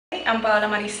I'm Paola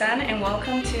Marizan and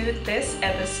welcome to this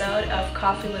episode of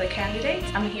Coffee with a Candidate.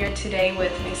 I'm here today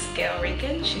with Miss Gail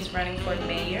Riecken. She's running for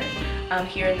mayor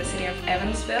here in the city of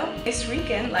Evansville. Miss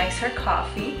Riecken likes her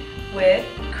coffee with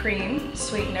cream,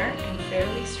 sweetener, and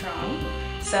fairly strong.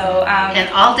 So and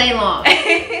all day long.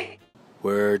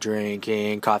 We're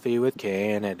drinking coffee with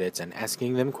candidates and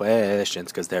asking them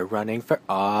questions because they're running for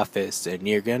office and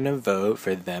you're gonna vote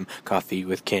for them. Coffee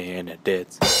with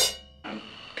candidates.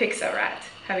 Pizza rat.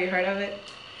 Have you heard of it?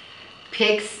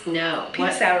 Pigs? No.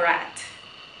 Pizza rat.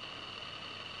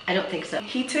 I don't think so.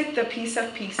 He took the piece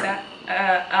of pizza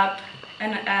up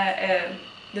and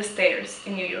the stairs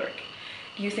in New York.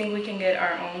 Do you think we can get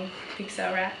our own pizza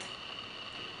rat?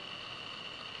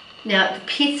 Now, the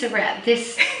pizza rat,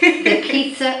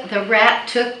 the rat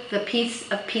took the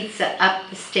piece of pizza up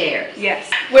the stairs.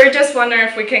 Yes. We're just wondering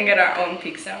if we can get our own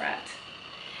pizza rat.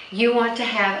 You want to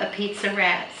have a pizza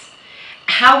rat.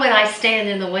 How would I stand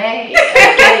in the way of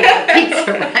getting a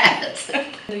pizza rat?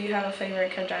 Do you have a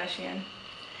favorite Kardashian?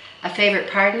 A favorite,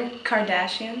 pardon?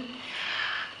 Kardashian?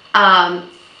 I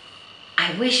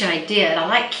wish I did. I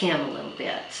like Kim a little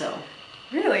bit, so.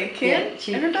 Really? Kim?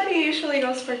 Yeah, everybody usually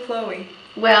goes for Khloe.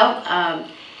 Well,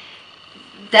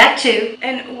 that too.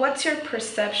 And what's your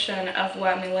perception of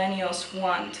what millennials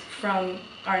want from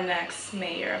our next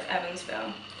mayor of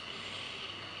Evansville?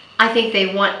 I think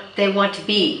they want to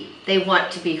be. They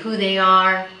want to be who they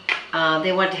are.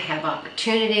 They want to have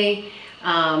opportunity.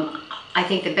 I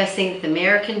think the best thing that the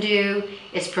mayor can do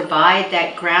is provide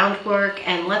that groundwork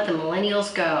and let the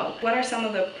millennials go. What are some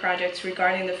of the projects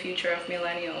regarding the future of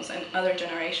millennials and other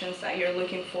generations that you're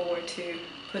looking forward to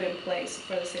put in place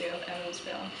for the city of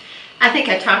Evansville? I think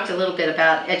I talked a little bit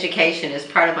about education as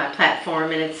part of my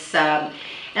platform, and it's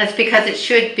because it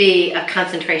should be a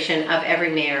concentration of every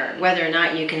mayor, whether or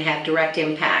not you can have direct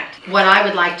impact. What I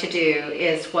would like to do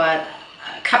is what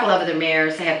a couple of other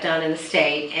mayors have done in the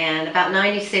state and about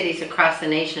 90 cities across the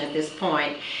nation at this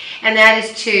point, and that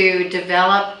is to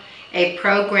develop a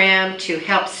program to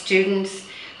help students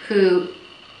whose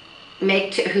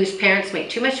parents make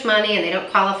too much money and they don't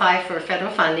qualify for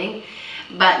federal funding,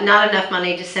 but not enough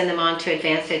money to send them on to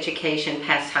advanced education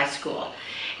past high school.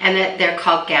 And that they're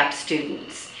called GAP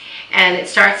students. And it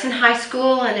starts in high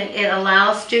school, and it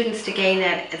allows students to gain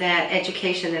that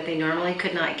education that they normally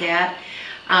could not get.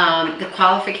 The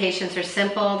qualifications are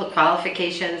simple. The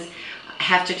qualifications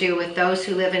have to do with those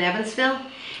who live in Evansville.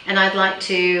 And I'd like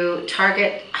to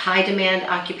target high demand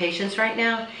occupations right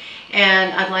now.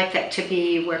 And I'd like that to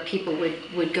be where people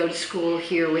would go to school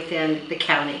here within the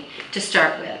county to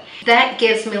start with. That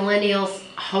gives millennials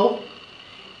hope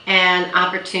and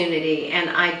opportunity, and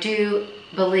I do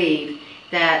believe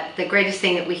that the greatest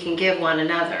thing that we can give one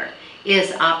another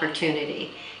is opportunity.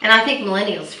 And I think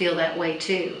millennials feel that way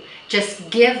too.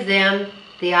 Just give them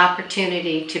the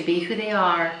opportunity to be who they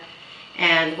are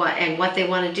and what they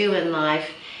want to do in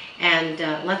life, and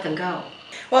let them go.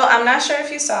 Well, I'm not sure if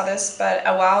you saw this, but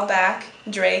a while back,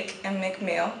 Drake and Meek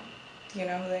Mill, do you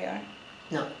know who they are?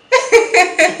 No.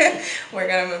 We're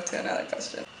going to move to another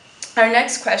question. Our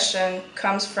next question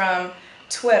comes from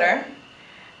Twitter.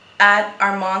 At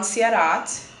Armand Ciarat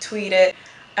tweeted,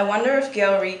 "I wonder if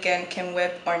Gail Riecken can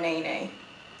whip or nay-nay."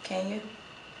 Can you?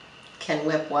 Can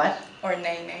whip what? Or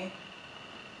nay-nay.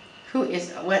 What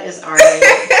is our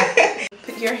nay?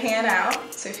 Put your hand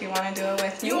out, so if you want to do it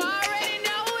with me. You already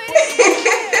know it.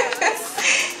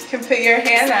 You can put your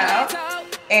hand out,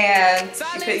 and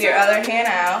you put your other hand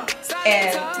out,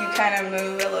 and you kind of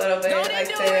move a little bit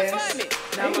like this.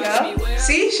 There you go.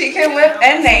 See, she can whip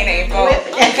and nay-nay both.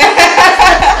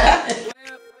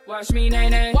 Watch me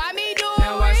nay-nay. Why me do it?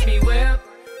 Now watch me whip.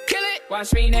 Kill it.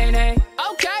 Watch me nay-nay.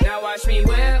 Okay. Now watch me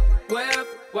whip.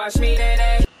 Watch me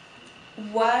nay-nay.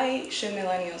 Why should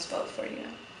millennials vote for you?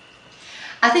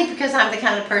 I think because I'm the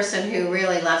kind of person who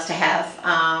really loves to have,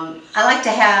 I like to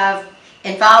have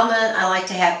involvement. I like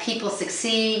to have people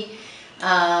succeed.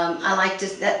 I like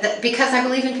to, because I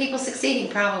believe in people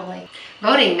succeeding, probably.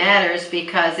 Voting matters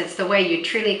because it's the way you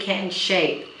truly can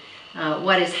shape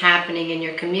what is happening in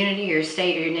your community, your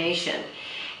state, or your nation.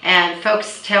 And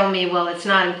folks tell me, well, it's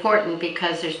not important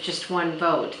because there's just one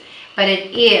vote. But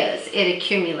it is. It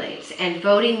accumulates. And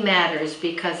voting matters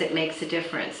because it makes a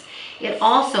difference. It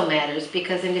also matters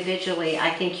because individually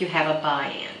I think you have a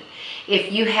buy-in.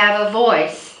 If you have a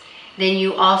voice, then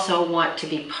you also want to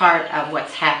be part of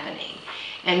what's happening.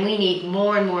 And we need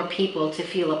more and more people to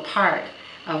feel a part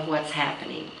of what's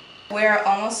happening. We're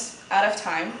almost out of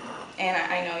time, and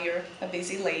I know you're a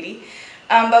busy lady.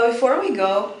 But before we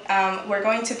go, we're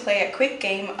going to play a quick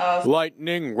game of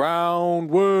Lightning Round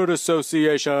Word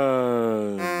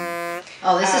Association.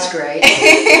 Oh, this is great.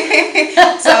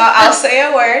 So I'll say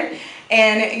a word,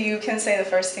 and you can say the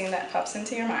first thing that pops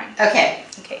into your mind. Okay.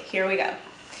 Okay, here we go.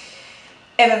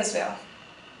 Evansville.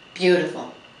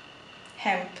 Beautiful.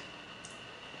 Hemp.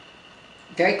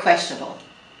 Very questionable.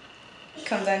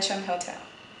 Convention Hotel.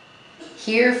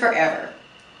 Here forever.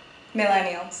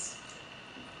 Millennials.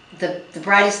 The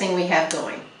brightest thing we have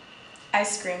going.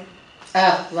 Ice cream.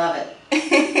 Oh, love it.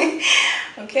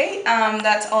 Okay,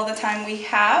 that's all the time we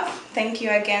have. Thank you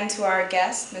again to our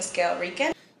guest, Miss Gail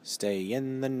Riecken. Stay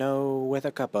in the know with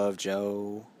a cup of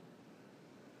joe.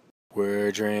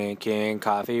 We're drinking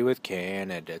coffee with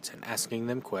candidates and asking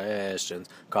them questions.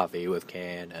 Coffee with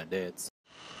candidates.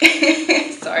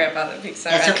 Sorry about the big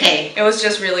sorry. That's okay. It was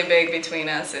just really big between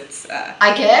us. It's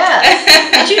I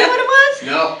guess. Did you know what it was?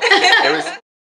 No. It was